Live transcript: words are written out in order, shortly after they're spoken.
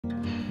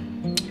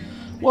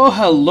Well,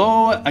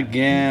 hello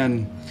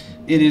again.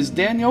 It is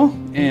Daniel,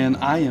 and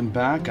I am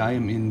back. I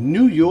am in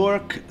New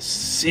York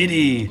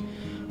City,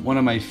 one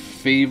of my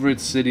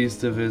favorite cities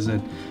to visit.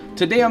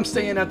 Today I'm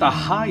staying at the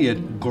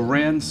Hyatt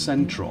Grand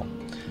Central.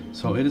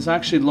 So it is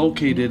actually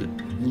located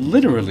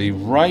literally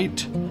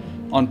right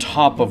on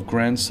top of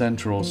Grand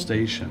Central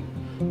Station.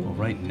 Well,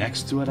 right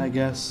next to it, I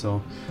guess.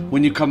 So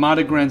when you come out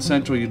of Grand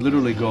Central, you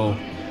literally go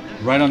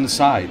right on the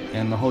side,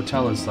 and the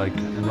hotel is like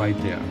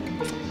right there.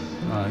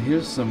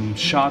 Here's some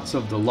shots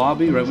of the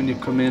lobby right when you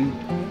come in.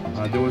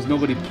 There was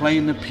nobody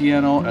playing the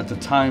piano at the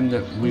time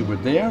that we were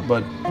there,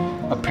 but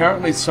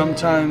apparently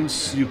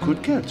sometimes you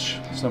could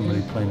catch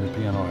somebody playing the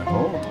piano, I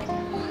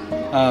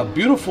hope.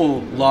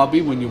 Beautiful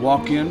lobby when you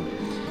walk in,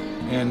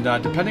 and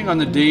depending on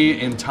the day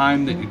and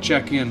time that you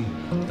check in,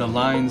 the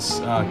lines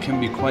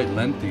can be quite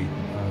lengthy,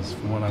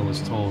 from what I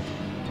was told.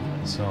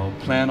 So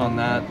plan on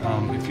that.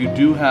 If you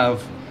do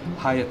have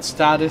Hyatt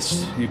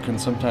status, you can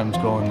sometimes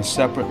go in a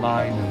separate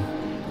line and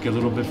get a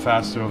little bit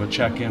faster of a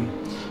check-in.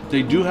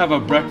 They do have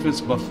a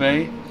breakfast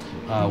buffet,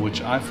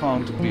 which I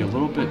found to be a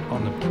little bit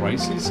on the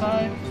pricey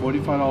side,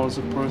 $45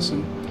 a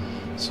person.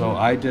 So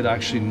I did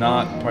actually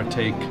not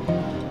partake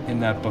in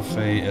that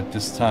buffet at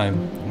this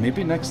time.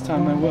 Maybe next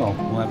time I will.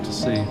 We'll have to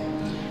see.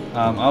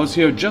 I was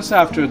here just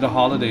after the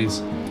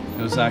holidays.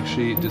 It was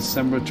actually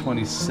December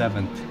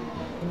 27th.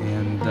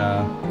 And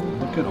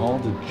look at all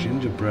the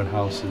gingerbread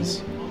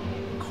houses.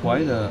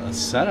 Quite a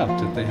setup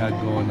that they had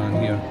going on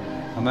here.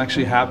 I'm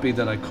actually happy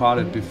that I caught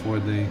it before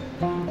they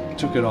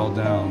took it all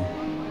down.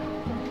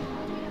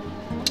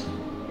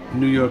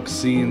 New York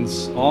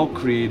scenes, all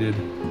created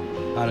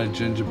out of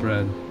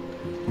gingerbread.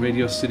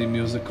 Radio City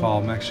Music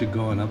Hall, I'm actually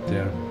going up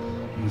there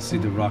to see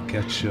the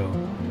Rockette show.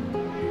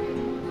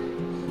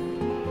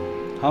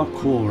 How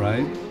cool,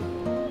 right?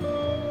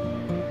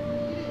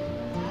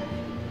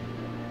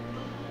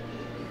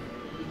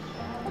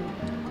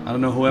 I don't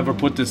know whoever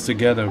put this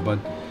together, but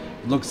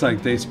it looks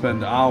like they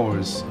spend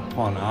hours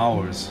upon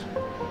hours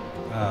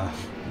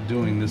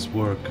doing this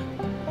work,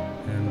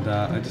 and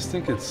I just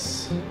think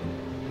it's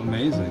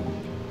amazing.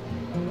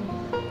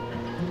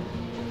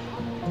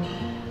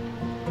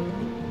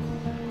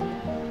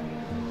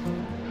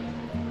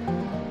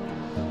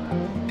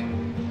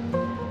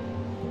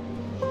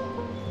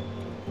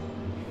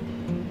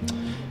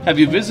 Have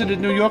you visited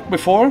New York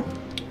before?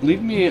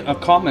 Leave me a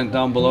comment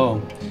down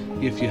below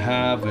if you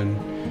have, and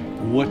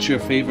what's your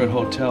favorite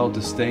hotel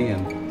to stay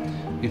in,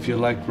 if you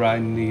like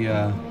riding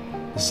the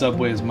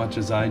subway as much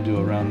as I do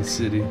around the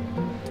city,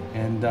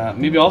 and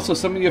maybe also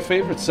some of your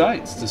favorite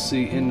sights to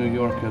see in New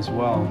York as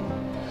well.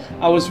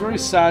 I was very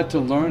sad to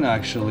learn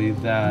actually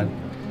that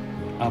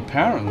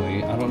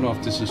apparently, I don't know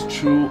if this is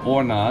true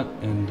or not,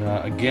 and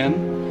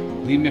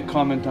again, leave me a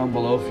comment down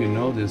below if you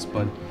know this,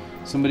 but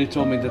somebody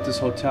told me that this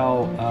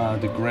hotel,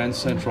 the Grand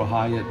Central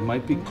Hyatt,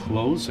 might be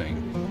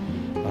closing.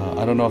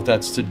 I don't know if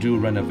that's to do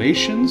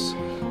renovations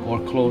or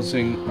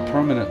closing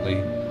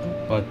permanently,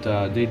 but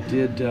they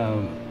did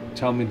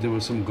tell me there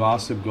was some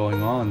gossip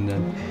going on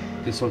that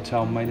this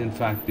hotel might in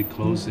fact be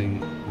closing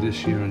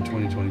this year in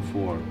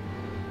 2024.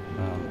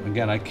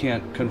 Again, I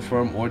can't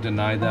confirm or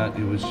deny that.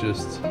 It was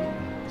just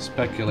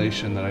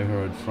speculation that I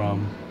heard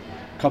from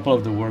a couple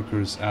of the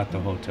workers at the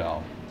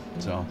hotel.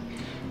 So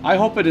I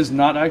hope it is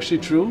not actually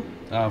true.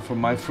 For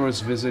my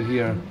first visit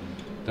here,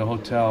 the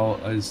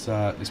hotel is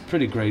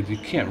pretty great. You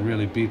can't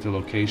really beat the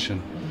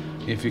location.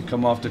 If you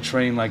come off the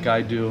train like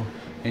I do,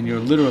 and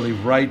you're literally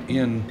right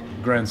in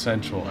Grand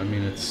Central. I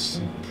mean, it's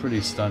a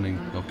pretty stunning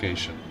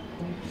location.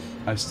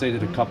 I've stayed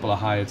at a couple of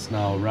Hyatts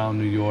now around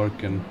New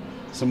York and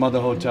some other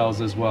hotels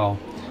as well,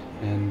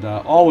 and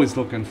always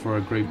looking for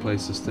a great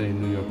place to stay in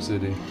New York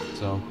City.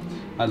 So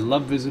I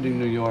love visiting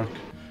New York,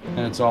 and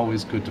it's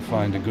always good to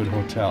find a good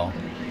hotel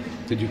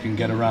that you can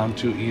get around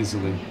to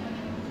easily.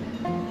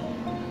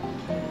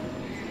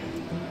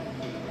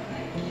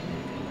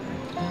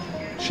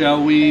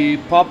 Shall we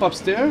pop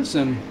upstairs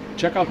and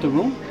check out the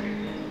room?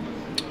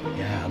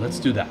 Yeah, let's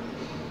do that.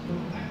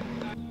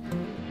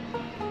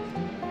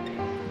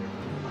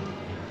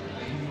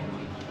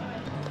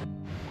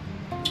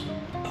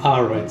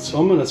 Alright, so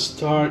I'm going to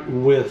start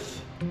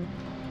with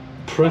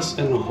press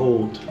and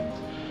hold.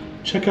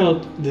 Check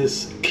out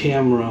this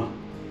camera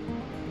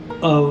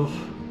of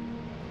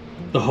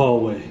the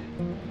hallway.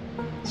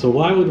 So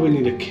why would we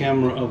need a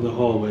camera of the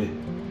hallway?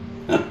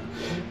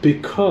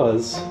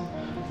 Because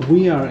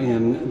we are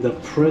in the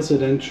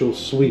Presidential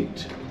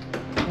Suite.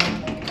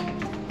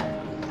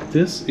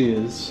 This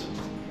is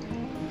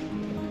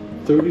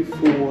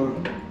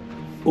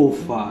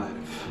 3405.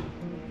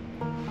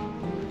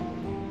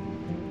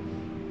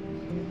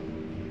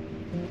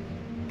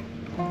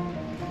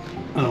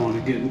 I don't want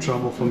to get in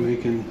trouble for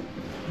making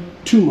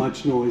too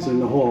much noise in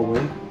the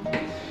hallway,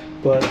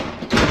 but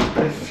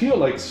I feel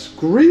like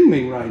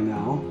screaming right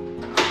now.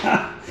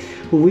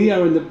 We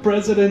are in the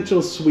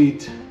Presidential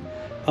Suite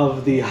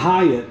of the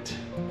Hyatt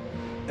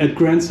at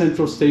Grand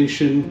Central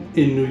Station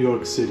in New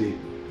York City.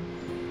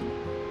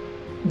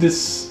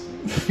 This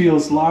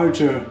feels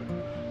larger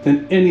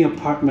than any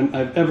apartment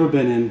I've ever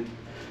been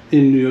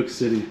in New York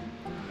City.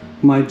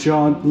 My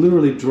jaw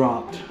literally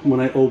dropped when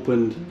I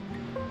opened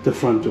the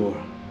front door.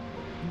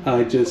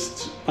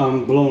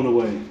 I'm blown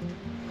away.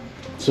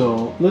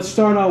 So let's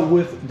start out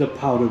with the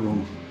powder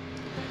room.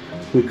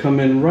 We come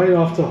in right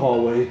off the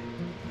hallway.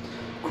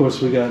 Of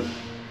course, we got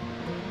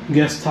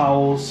guest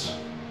towels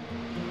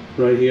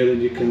right here that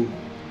you can,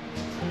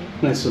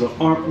 nice little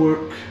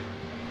artwork.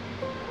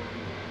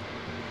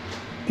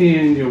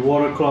 And your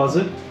water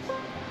closet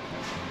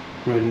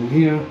right in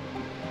here.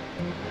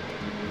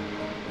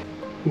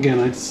 Again,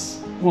 I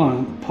just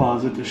want to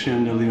pause at the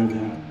chandelier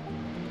there.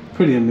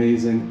 Pretty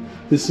amazing.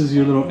 This is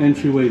your little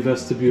entryway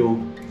vestibule.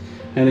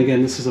 And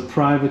again, this is a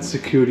private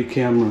security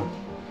camera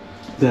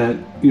that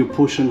you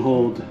push and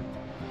hold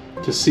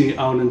to see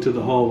out into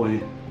the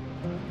hallway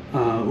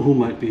who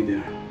might be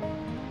there.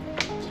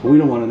 So we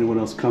don't want anyone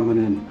else coming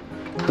in.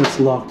 Let's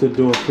lock the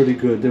door pretty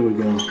good. There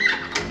we go.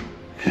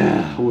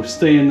 Yeah, we're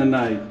staying the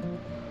night.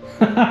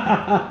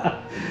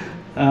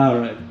 All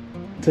right,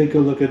 take a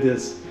look at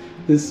this.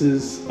 This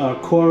is our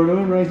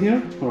corridor right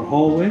here, or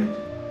hallway.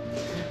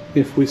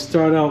 If we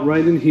start out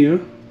right in here,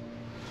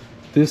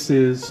 this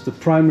is the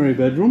primary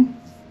bedroom.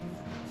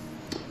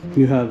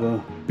 You have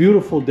a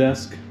beautiful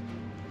desk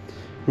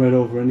right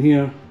over in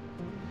here.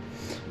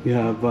 You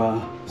have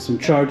some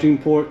charging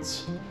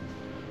ports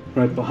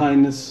right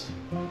behind this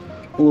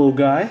little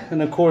guy.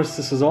 And of course,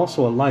 this is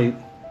also a light.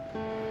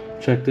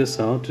 Check this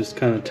out, just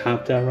kind of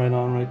tap that right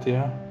on right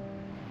there.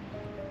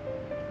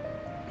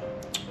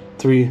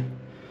 Three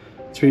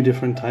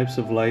different types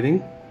of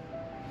lighting,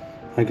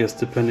 I guess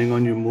depending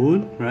on your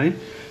mood, right?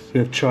 We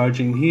have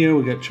charging here,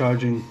 we got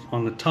charging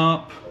on the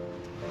top.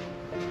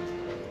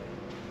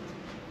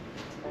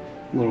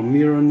 Little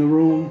mirror in the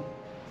room.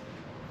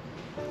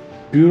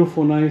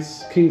 Beautiful,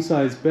 nice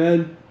king-size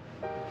bed.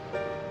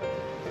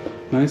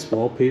 Nice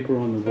wallpaper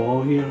on the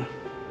wall here.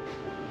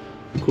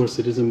 Of course,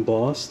 it is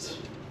embossed.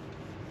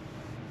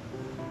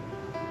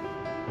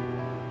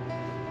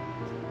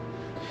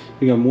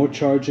 You got more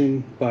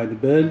charging by the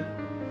bed.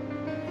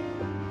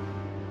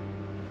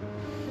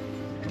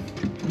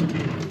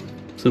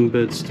 Some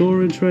bed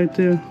storage right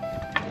there.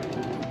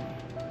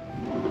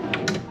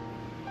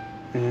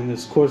 And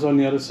there's of course on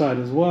the other side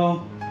as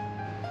well.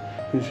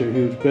 Here's your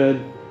huge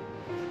bed.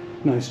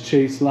 Nice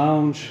chase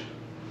lounge.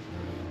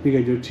 You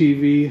got your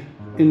TV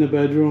in the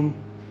bedroom.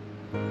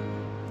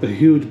 A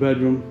huge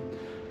bedroom.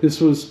 This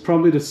was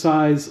probably the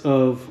size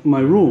of my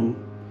room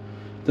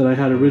that I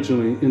had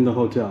originally in the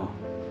hotel.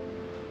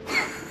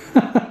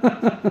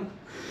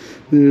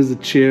 There's a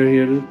chair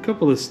here. There's a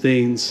couple of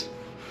stains.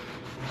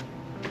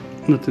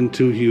 Nothing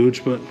too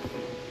huge, but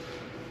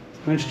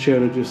nice chair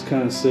to just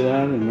kind of sit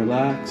at and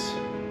relax.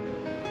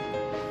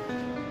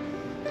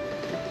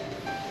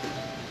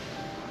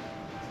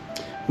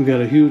 We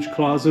got a huge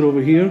closet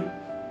over here.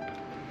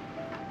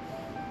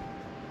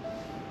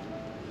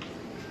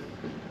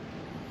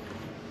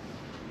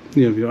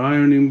 You have your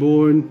ironing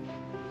board,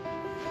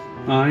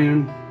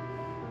 iron.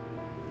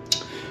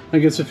 I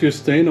guess if you're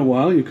staying a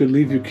while, you could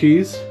leave your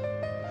keys,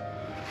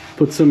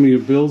 put some of your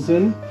bills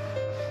in.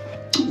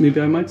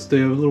 Maybe I might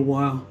stay a little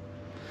while.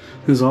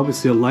 There's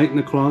obviously a light in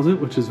the closet,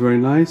 which is very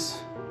nice.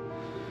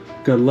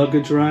 Got a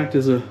luggage rack.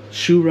 There's a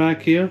shoe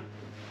rack here.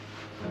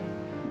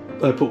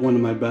 I put one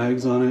of my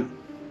bags on it.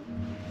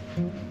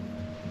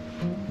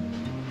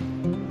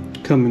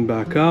 Coming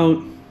back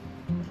out.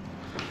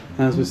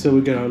 As we said,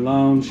 we got our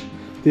lounge.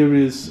 There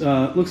is,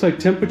 looks like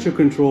temperature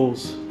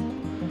controls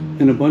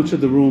in a bunch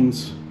of the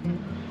rooms.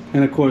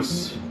 And of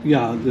course,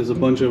 yeah, there's a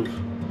bunch of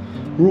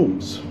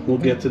rooms. We'll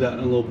get to that in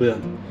a little bit.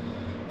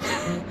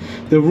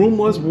 The room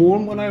was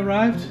warm when I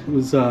arrived. It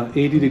was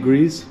 80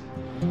 degrees.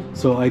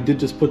 So I did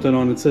just put that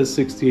on. It says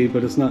 68,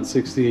 but it's not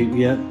 68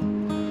 yet.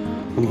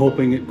 I'm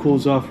hoping it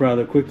cools off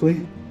rather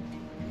quickly.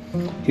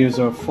 Here's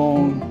our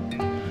phone,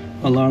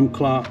 alarm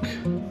clock,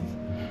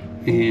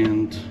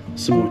 and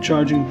some more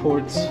charging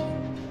ports. A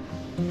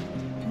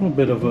little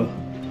bit of a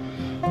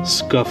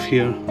scuff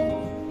here.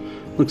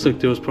 Looks like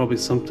there was probably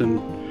something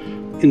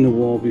in the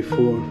wall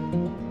before.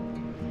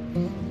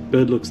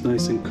 Bed looks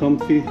nice and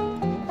comfy.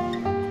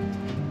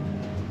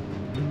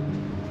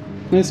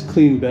 Nice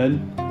clean bed.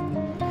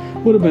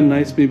 Would have been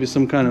nice, maybe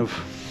some kind of,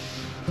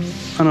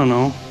 I don't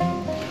know,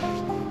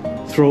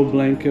 throw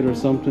blanket or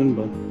something,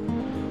 but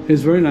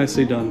it's very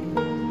nicely done.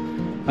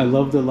 I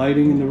love the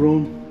lighting in the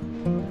room.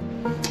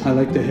 I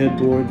like the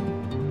headboard.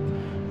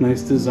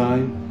 Nice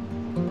design.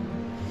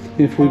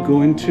 If we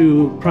go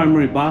into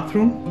primary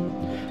bathroom,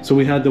 so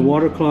we had the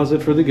water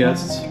closet for the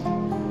guests.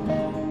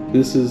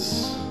 This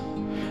is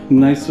a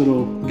nice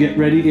little get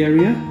ready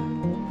area.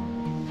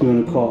 We're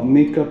gonna call it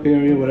makeup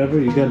area, whatever.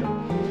 You got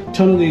a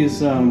ton of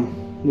these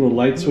little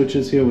light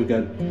switches here. We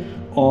got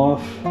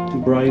off,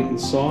 bright, and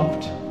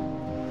soft.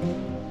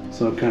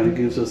 So it kind of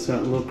gives us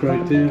that look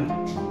right there.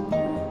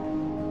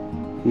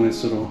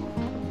 Nice little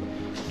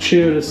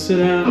chair to sit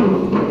at.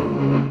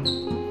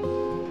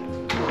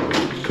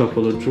 A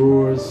couple of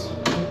drawers.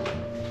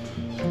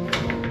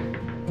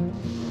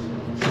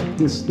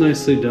 It's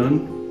nicely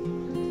done.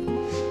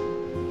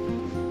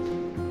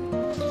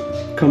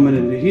 Coming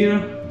into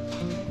here,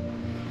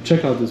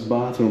 Check out this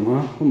bathroom,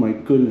 huh? Oh my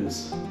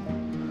goodness.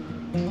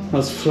 I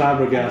was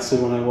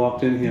flabbergasted when I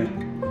walked in here.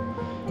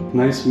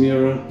 Nice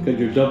mirror, got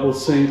your double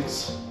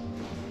sinks.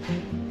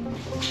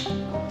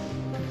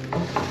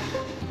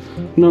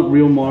 Not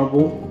real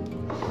marble,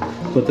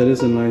 but that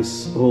is a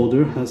nice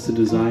holder, has the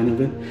design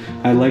of it.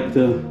 I like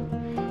the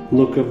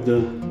look of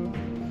the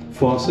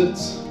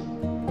faucets.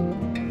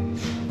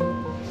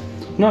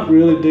 Not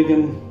really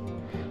digging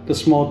the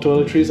small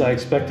toiletries. I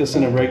expect this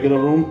in a regular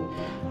room.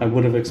 I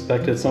would have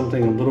expected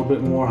something a little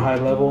bit more high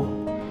level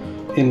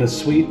in the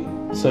suite,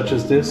 such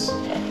as this,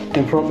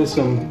 and probably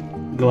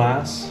some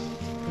glass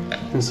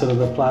instead of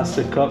the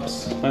plastic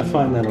cups. I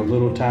find that a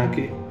little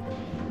tacky.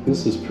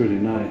 This is pretty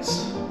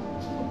nice.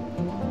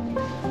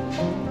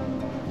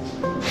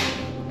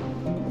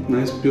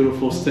 Nice,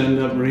 beautiful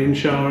stand-up rain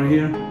shower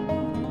here.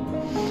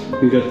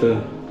 We got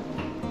the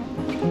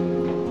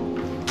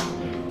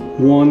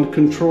wand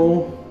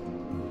control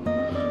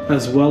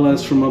as well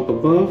as from up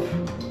above.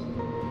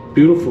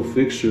 Beautiful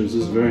fixtures,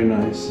 this is very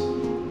nice.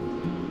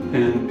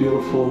 And a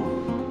beautiful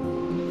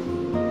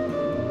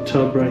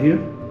tub right here,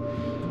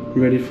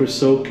 ready for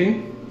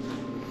soaking.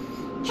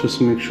 Just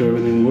make sure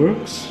everything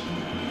works.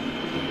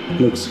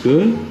 Looks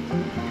good.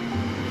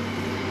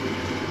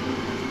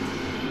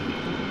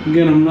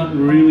 Again, I'm not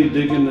really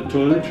digging the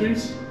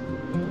toiletries,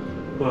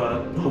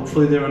 but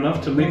hopefully they're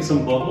enough to make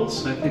some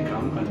bubbles. I think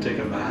I'm gonna take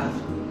a bath.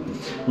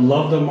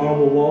 Love the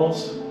marble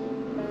walls.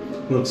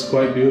 Looks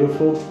quite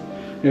beautiful.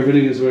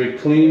 Everything is very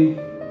clean.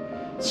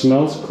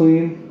 Smells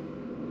clean.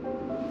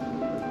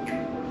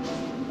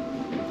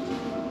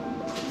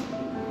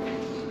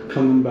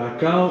 Coming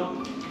back out.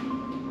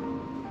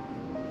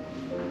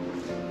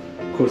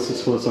 Of course,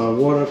 this was our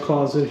water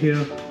closet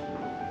here.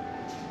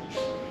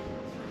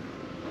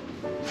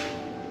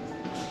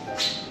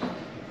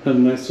 Have a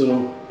nice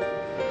little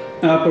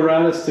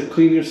apparatus to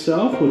clean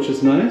yourself, which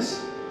is nice.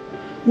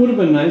 Would have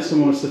been nice, a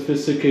more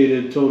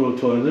sophisticated total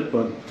toilet,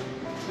 but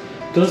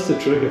does the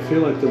trick. I feel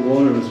like the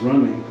water is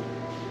running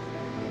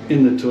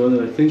in the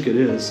toilet. I think it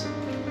is.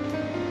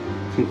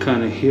 You can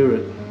kind of hear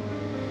it.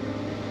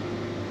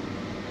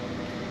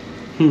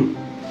 A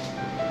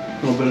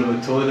little bit of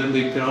a toilet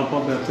leak there. I'll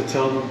probably have to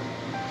tell them.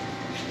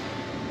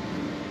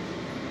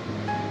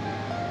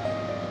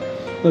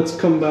 Let's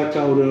come back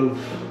out of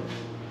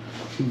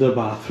the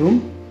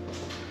bathroom.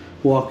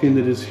 Walk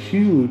into this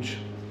huge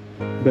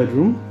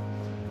bedroom.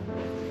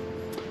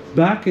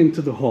 Back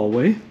into the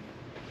hallway.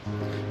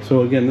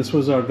 So again, this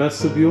was our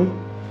vestibule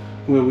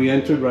where we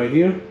entered right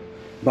here.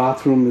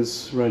 Bathroom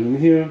is right in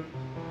here.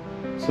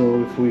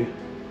 So if we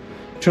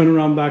turn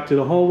around back to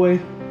the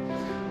hallway,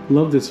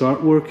 love this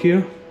artwork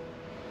here.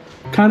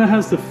 Kind of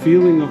has the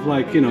feeling of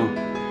like, you know,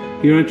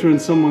 you're entering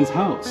someone's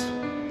house.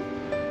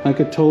 I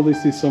could totally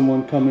see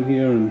someone coming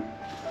here and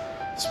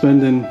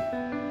spending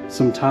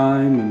some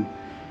time and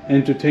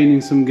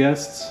entertaining some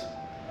guests.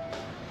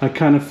 I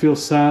kind of feel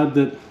sad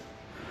that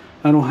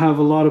I don't have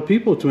a lot of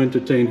people to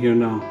entertain here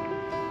now.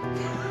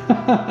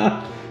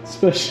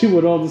 Especially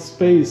with all the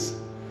space.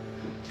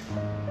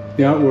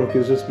 The artwork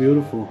is just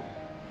beautiful.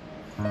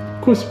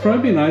 Of course,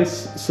 probably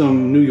nice,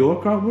 some New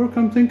York artwork,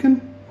 I'm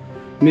thinking.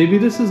 Maybe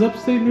this is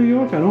upstate New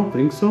York, I don't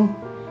think so.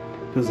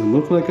 Doesn't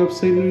look like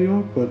upstate New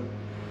York, but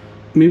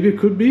maybe it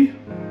could be.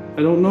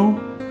 I don't know.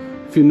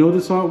 If you know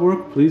this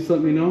artwork, please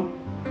let me know.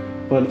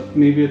 But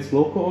maybe it's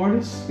local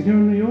artists here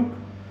in New York.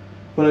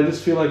 But I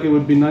just feel like it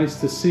would be nice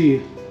to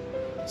see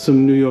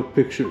some New York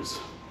pictures.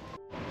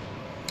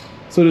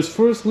 So this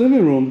first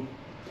living room,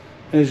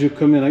 as you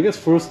come in, I guess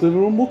first living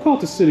room, we'll call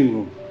it the sitting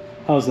room.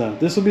 How's that?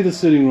 This will be the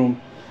sitting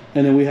room,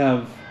 and then we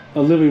have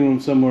a living room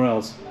somewhere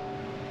else.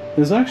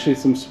 There's actually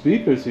some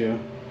speakers here.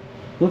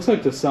 Looks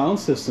like the sound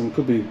system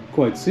could be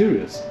quite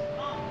serious.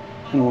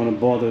 I don't want to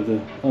bother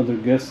the other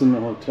guests in the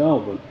hotel,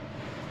 but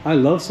I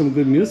love some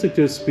good music.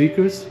 There's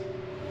speakers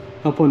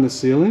up on the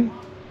ceiling.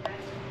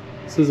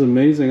 This is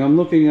amazing. I'm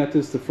looking at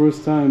this the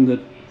first time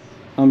that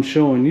I'm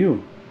showing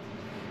you.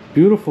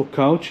 Beautiful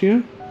couch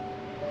here.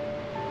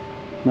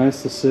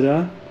 Nice to sit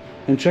at.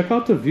 And check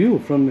out the view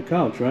from the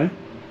couch, right?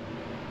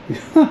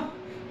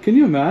 Can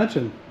you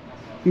imagine?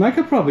 I mean, I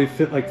could probably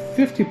fit like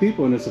 50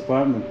 people in this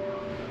apartment.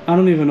 I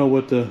don't even know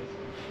what the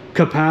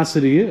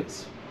capacity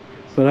is,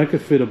 but I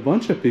could fit a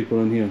bunch of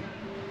people in here.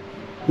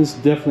 This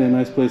is definitely a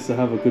nice place to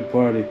have a good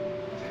party.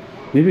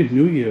 Maybe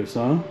New Year's,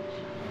 huh?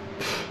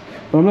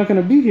 But I'm not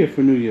going to be here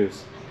for New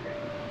Year's.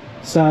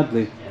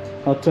 Sadly.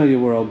 I'll tell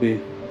you where I'll be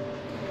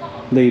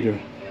later.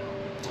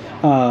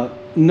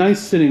 Nice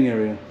sitting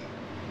area.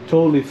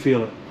 Totally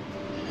feel it.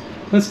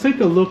 Let's take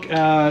a look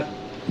at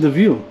the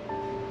view.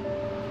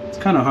 It's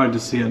kind of hard to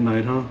see at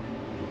night, huh?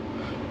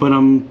 But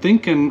I'm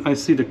thinking I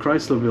see the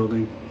Chrysler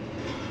building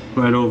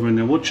right over in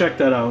there. We'll check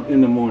that out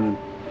in the morning.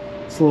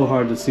 It's a little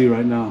hard to see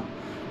right now.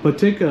 But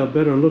take a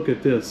better look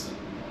at this.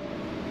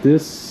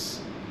 This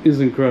is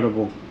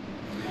incredible.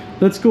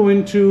 Let's go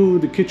into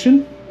the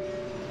kitchen.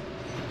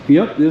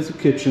 Yep, there's a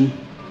kitchen.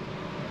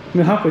 I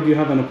mean, how could you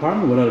have an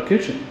apartment without a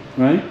kitchen,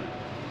 right?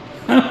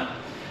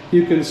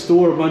 You can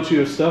store a bunch of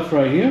your stuff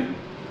right here.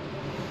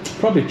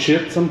 Probably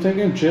chips, I'm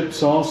thinking.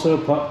 Chips,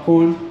 salsa,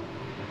 popcorn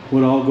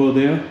would all go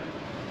there.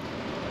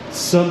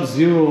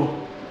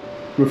 Sub-zero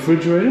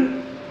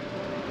refrigerator.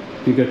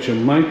 You got your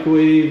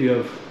microwave, you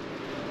have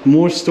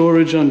more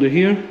storage under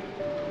here.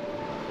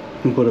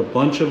 You can put a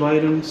bunch of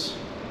items.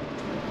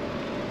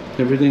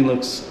 Everything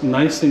looks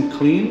nice and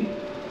clean.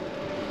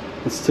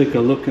 Let's take a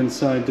look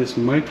inside this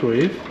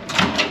microwave.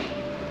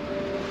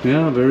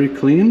 Yeah, very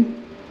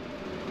clean.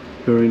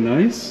 Very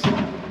nice.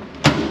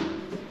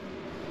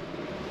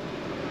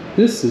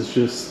 This is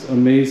just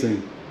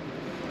amazing.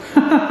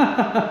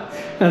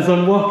 As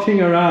I'm walking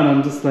around,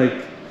 I'm just like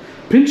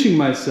pinching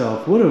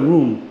myself. What a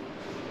room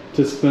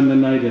to spend the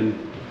night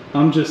in.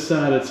 I'm just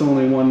sad it's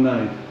only one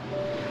night.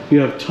 You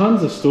have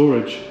tons of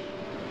storage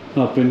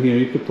up in here.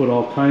 You could put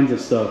all kinds of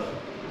stuff.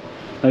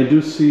 I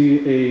do see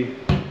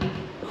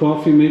a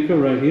coffee maker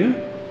right here.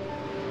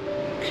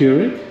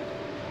 Keurig.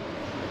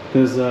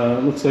 There's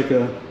looks like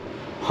a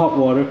hot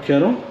water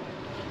kettle.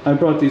 I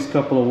brought these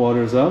couple of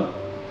waters up.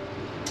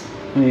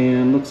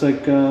 And looks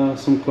like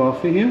some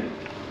coffee here.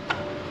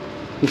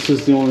 This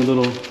is the only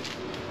little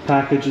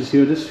packages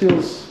here. This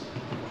feels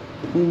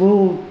a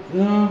little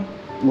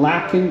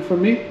lacking for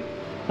me,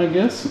 I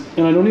guess.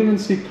 And I don't even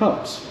see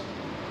cups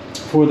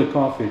for the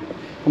coffee.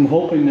 I'm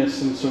hoping there's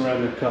some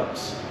ceramic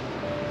cups.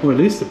 Or at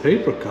least a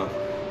paper cup.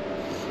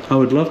 I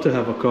would love to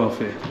have a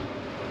coffee.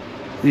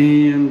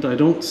 And I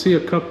don't see a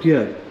cup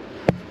yet.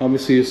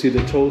 Obviously you see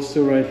the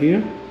toaster right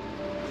here.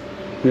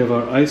 We have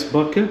our ice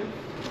bucket.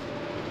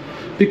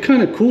 Be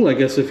kind of cool, I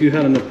guess, if you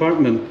had an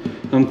apartment.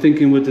 I'm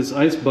thinking with this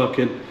ice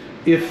bucket,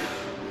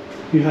 if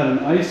you had an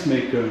ice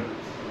maker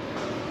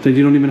that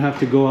you don't even have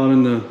to go out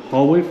in the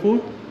hallway for.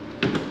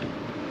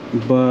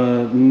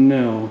 But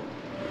no.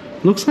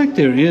 Looks like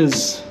there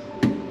is.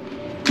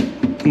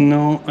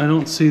 No, I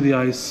don't see the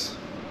ice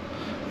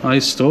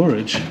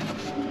storage.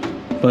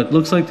 But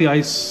looks like the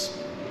ice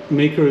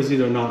maker is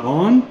either not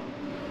on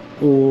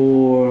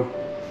or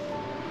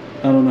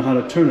I don't know how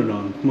to turn it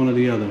on. One or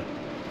the other.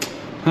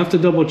 I have to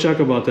double check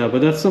about that, but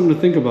that's something to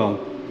think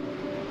about.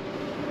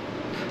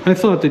 I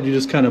thought that you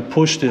just kind of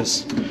push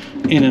this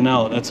in and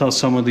out. That's how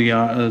some of the you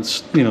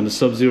know, the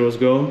Sub-Zeros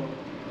go.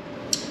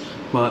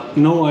 But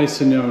no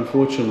ice in there,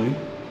 unfortunately.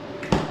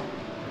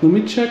 Let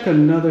me check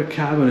another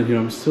cabinet here.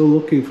 I'm still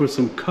looking for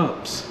some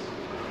cups.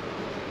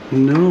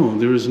 No,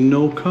 there is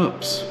no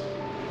cups.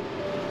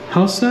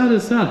 How sad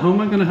is that? How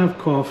am I gonna have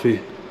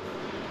coffee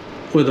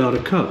without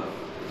a cup?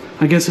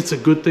 I guess it's a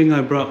good thing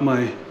I brought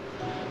my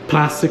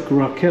plastic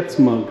Rockets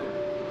mug.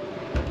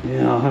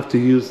 Yeah, I'll have to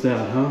use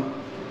that, huh?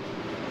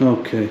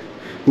 Okay.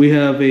 We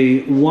have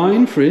a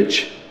wine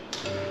fridge,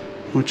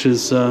 which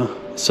is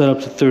set up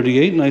to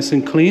 38, nice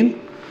and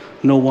clean.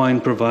 No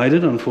wine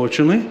provided,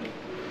 unfortunately.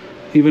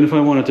 Even if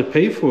I wanted to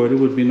pay for it, it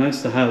would be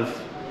nice to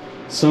have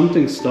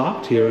something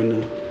stocked here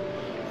in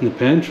the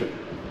pantry.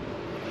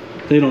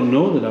 They don't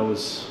know that I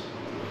was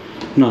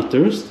not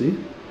thirsty.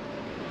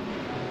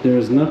 There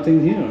is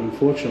nothing here,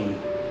 unfortunately.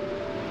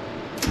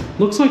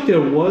 Looks like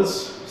there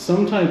was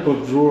some type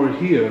of drawer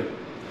here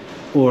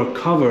or a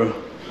cover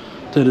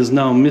that is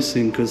now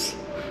missing, because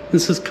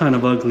this is kind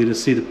of ugly to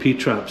see the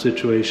P-trap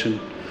situation.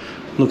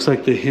 Looks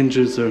like the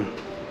hinges are,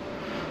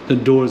 the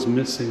door's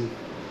missing.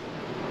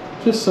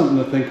 Just something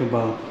to think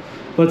about.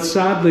 But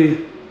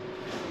sadly,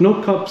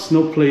 no cups,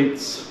 no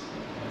plates.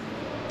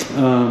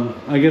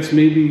 I guess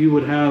maybe you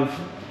would have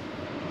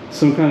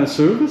some kind of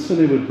service and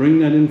they would bring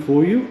that in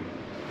for you.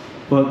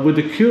 But with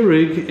the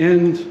Keurig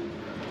and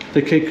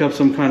the K-cups,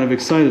 I'm kind of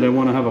excited. I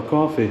want to have a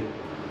coffee.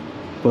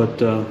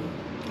 But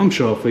I'm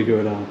sure I'll figure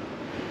it out.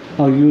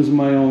 I'll use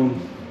my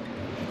own.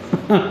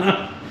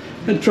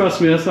 And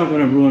trust me, that's not going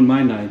to ruin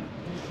my night.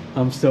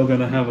 I'm still going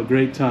to have a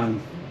great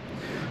time.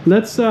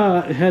 Let's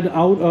head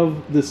out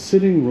of the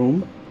sitting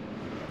room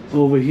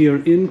over here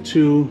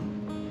into,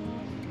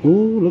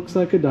 ooh, looks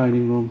like a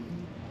dining room.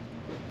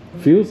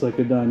 Feels like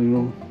a dining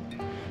room.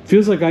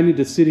 Feels like I need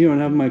to sit here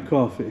and have my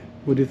coffee.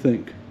 What do you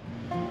think?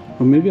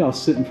 Or maybe I'll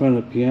sit in front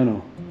of the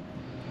piano.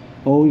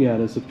 Oh yeah,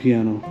 there's a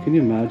piano. Can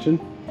you imagine?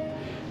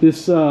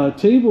 This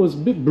table is a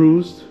bit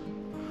bruised.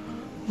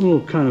 A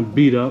little kind of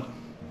beat up.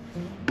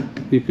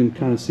 You can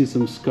kind of see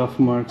some scuff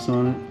marks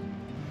on it.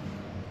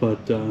 But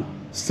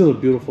still a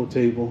beautiful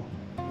table.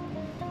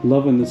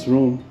 Loving this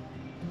room.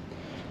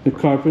 The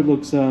carpet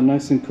looks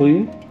nice and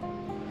clean.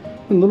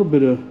 A little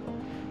bit of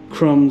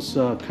crumbs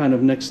kind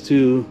of next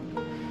to,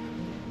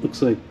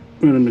 looks like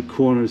right in the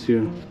corners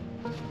here.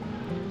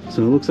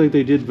 So it looks like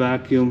they did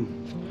vacuum,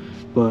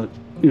 but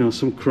you know,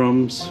 some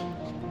crumbs,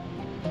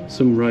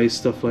 some rice,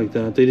 stuff like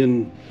that. They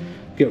didn't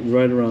get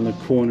right around the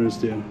corners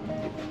there.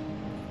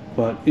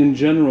 But in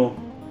general,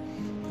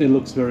 it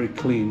looks very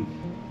clean,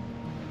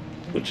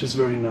 which is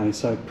very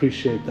nice. I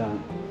appreciate that.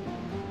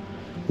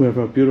 We have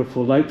our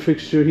beautiful light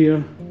fixture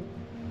here.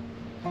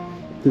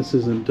 This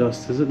isn't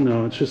dust, is it?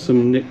 No, it's just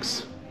some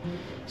nicks,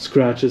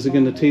 scratches.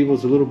 Again, the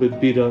table's a little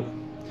bit beat up.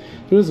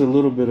 There's a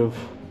little bit of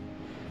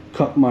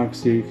cut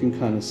marks here. You can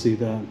kind of see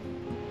that.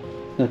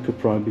 That could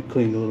probably be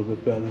cleaned a little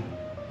bit better.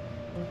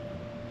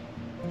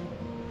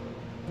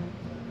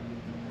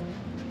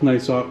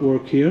 Nice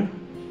artwork here.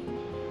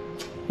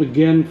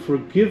 Again,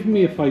 forgive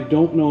me if I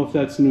don't know if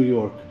that's New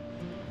York.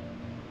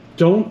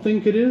 Don't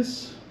think it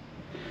is.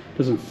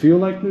 Doesn't feel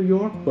like New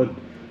York, but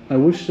I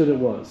wish that it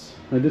was.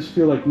 I just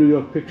feel like New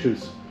York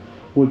pictures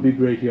would be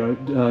great here.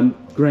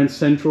 Grand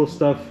Central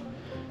stuff,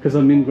 because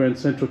I'm in Grand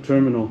Central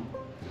Terminal.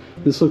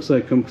 This looks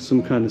like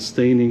some kind of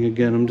staining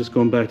again. I'm just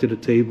going back to the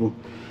table.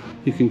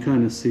 You can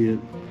kind of see it.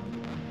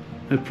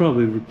 I'd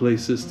probably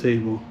replace this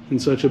table in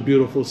such a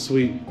beautiful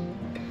suite.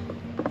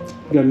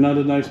 Got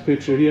another nice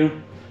picture here.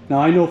 Now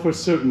I know for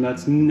certain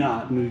that's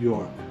not New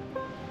York.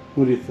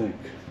 What do you think?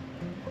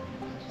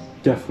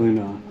 Definitely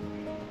not.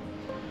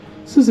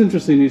 This is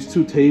interesting, these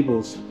two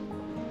tables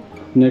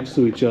next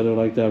to each other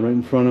like that, right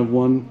in front of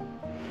one.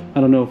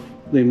 I don't know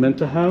if they meant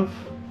to have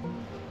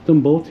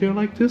them both here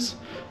like this.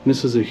 And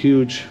this is a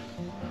huge,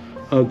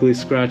 ugly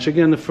scratch.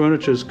 Again, the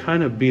furniture is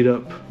kind of beat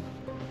up,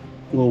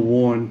 a little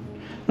worn.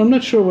 I'm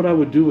not sure what I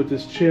would do with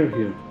this chair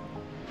here.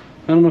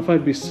 I don't know if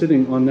I'd be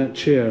sitting on that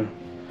chair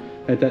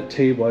at that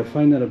table. I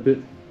find that a bit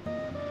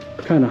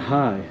kind of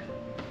high,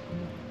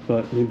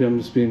 but maybe I'm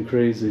just being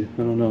crazy. I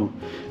don't know.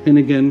 And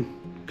again,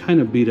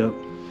 kind of beat up,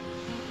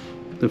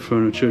 the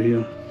furniture here.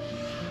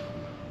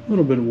 A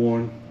little bit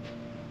worn.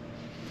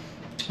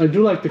 I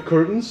do like the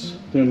curtains.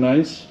 They're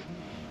nice.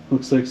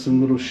 Looks like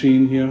some little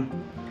sheen here.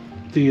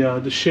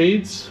 The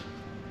shades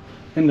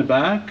in the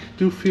back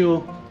do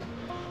feel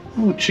a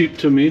little cheap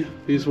to me.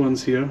 These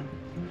ones here.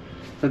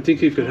 I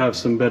think you could have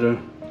some better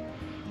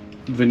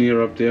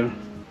veneer up there.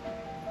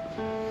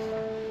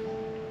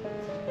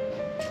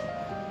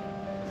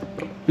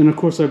 And of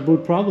course I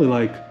would probably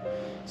like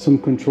some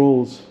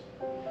controls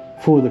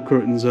for the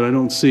curtains that I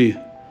don't see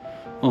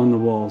on the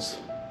walls.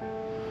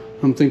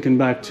 I'm thinking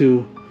back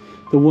to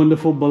the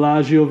wonderful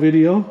Bellagio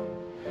video.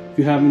 If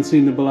you haven't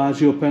seen the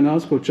Bellagio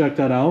penthouse, go check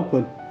that out.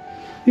 But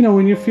you know,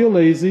 when you feel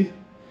lazy,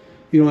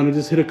 you want to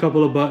just hit a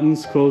couple of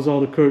buttons, close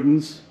all the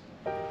curtains.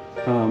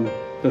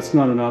 That's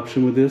not an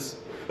option with this.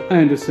 I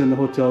understand the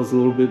hotel's a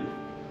little bit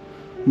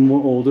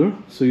more older,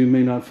 so you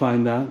may not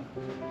find that.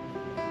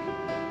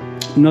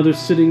 Another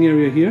sitting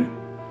area here,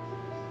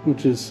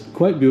 which is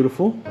quite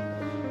beautiful.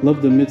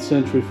 Love the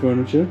mid-century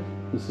furniture.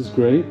 This is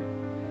great.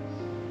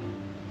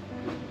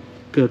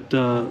 Got,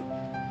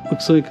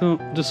 looks like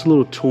just a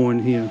little torn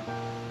here.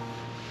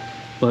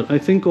 But I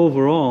think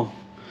overall,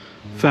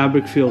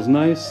 fabric feels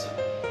nice,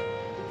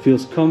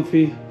 feels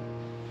comfy.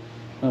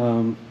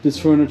 This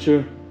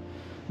furniture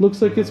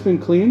looks like it's been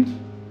cleaned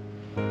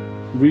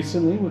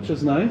recently, which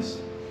is nice.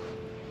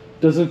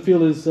 Doesn't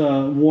feel as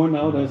worn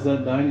out as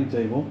that dining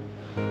table.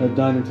 That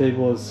dining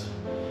table has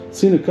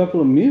seen a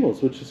couple of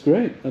meals, which is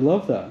great. I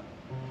love that.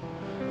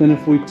 Then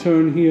if we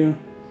turn here,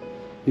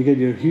 you get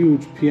your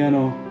huge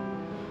piano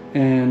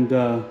and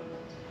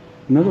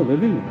another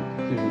living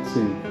room, you would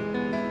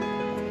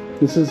see.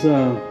 This is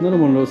another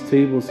one of those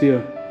tables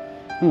here.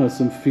 Oh,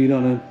 some feet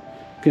on it.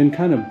 Again,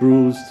 kind of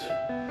bruised,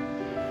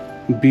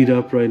 beat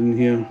up right in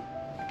here.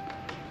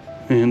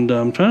 And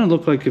I'm trying to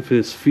look like if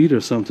it's feet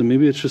or something.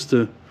 Maybe it's just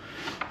a...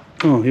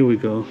 Oh, here we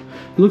go.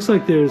 It looks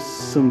like there's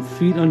some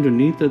feet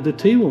underneath. The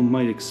table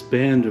might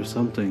expand or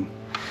something.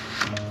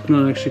 I'm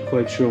not actually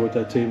quite sure what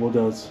that table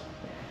does.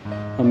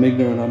 I'm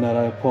ignorant on that,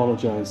 I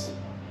apologize.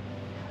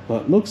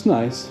 But looks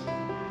nice.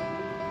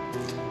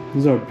 This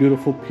is our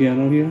beautiful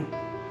piano here.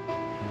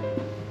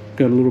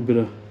 Got a little bit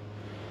of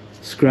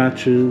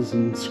scratches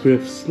and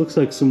scripts. Looks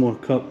like some more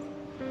cup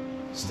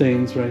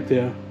stains right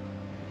there.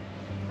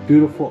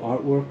 Beautiful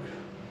artwork.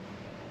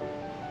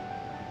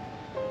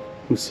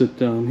 We'll sit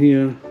down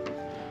here.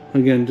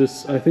 Again,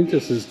 just I think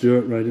this is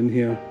dirt right in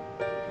here.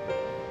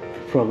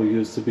 Probably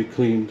used to be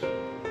cleaned.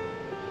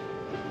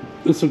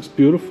 This looks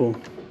beautiful.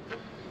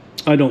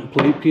 I don't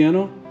play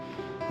piano.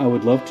 I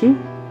would love to.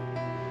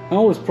 I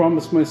always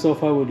promised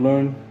myself I would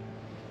learn,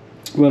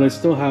 but I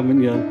still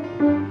haven't yet.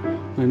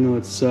 I know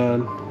it's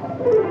sad.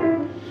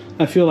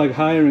 I feel like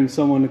hiring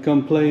someone to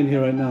come play in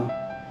here right now.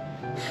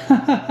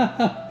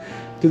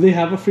 Do they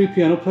have a free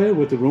piano player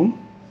with the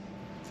room?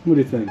 What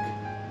do you think?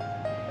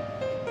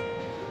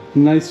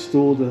 Nice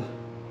stool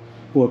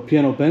or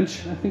piano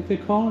bench, I think they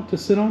call it, to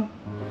sit on.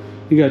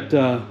 You got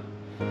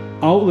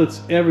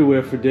outlets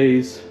everywhere for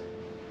days.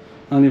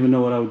 I don't even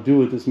know what I would do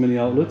with this many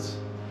outlets.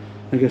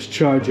 I guess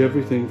charge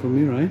everything for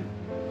me, right?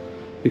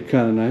 Be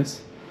kind of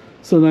nice.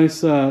 So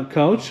nice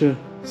couch to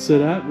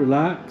sit at,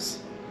 relax,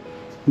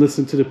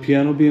 listen to the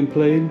piano being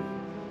played.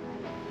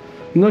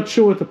 I'm not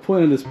sure what the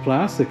point of this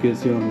plastic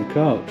is here on the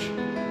couch.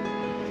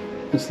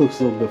 This looks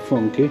a little bit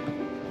funky.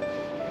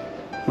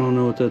 I don't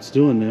know what that's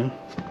doing there.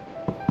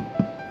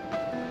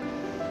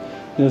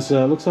 There's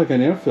looks like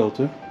an air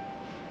filter.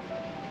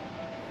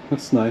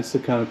 That's nice to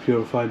kind of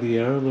purify the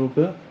air a little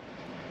bit.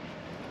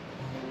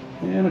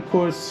 And of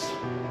course,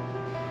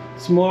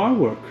 some more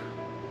artwork.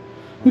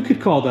 We could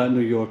call that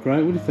New York,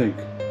 right? What do you think?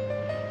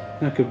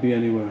 That could be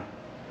anywhere.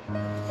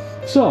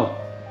 So,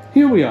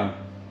 here we are.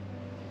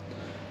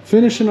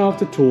 Finishing off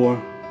the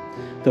tour.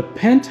 The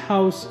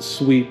penthouse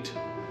suite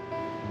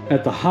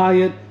at the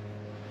Hyatt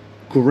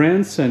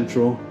Grand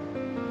Central,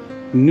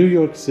 New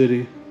York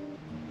City.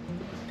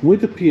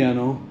 with the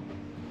piano,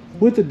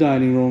 with the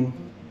dining room,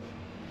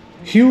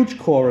 huge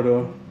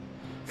corridor.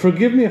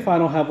 Forgive me if I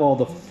don't have all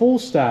the full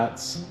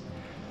stats.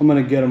 I'm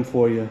gonna get them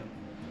for you,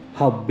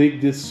 how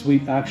big this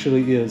suite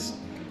actually is.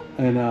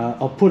 And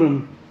I'll put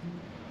them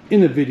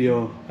in the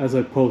video as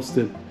I post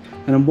it.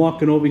 And I'm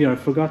walking over here, I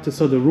forgot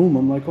this other room.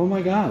 I'm like, oh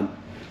my God,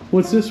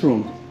 what's this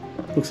room?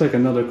 Looks like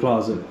another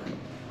closet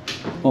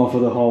off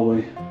of the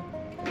hallway.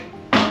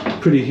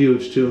 Pretty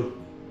huge too.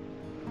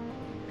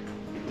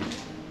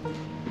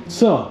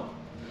 So,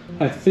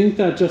 I think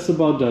that just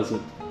about does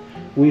it.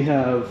 We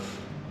have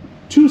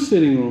 2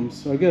 sitting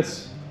rooms, I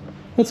guess,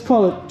 let's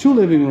call it 2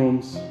 living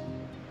rooms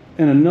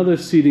and another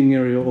seating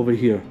area over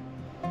here.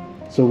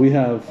 So we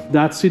have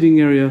that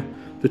seating area,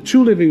 the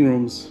 2 living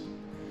rooms,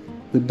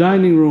 the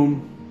dining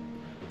room,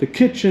 the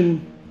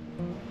kitchen,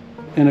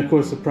 and of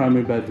course the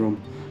primary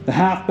bedroom, the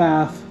half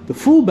bath, the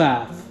full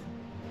bath,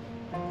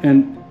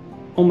 and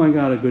oh my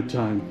God, a good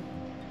time.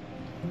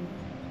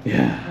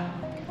 Yeah.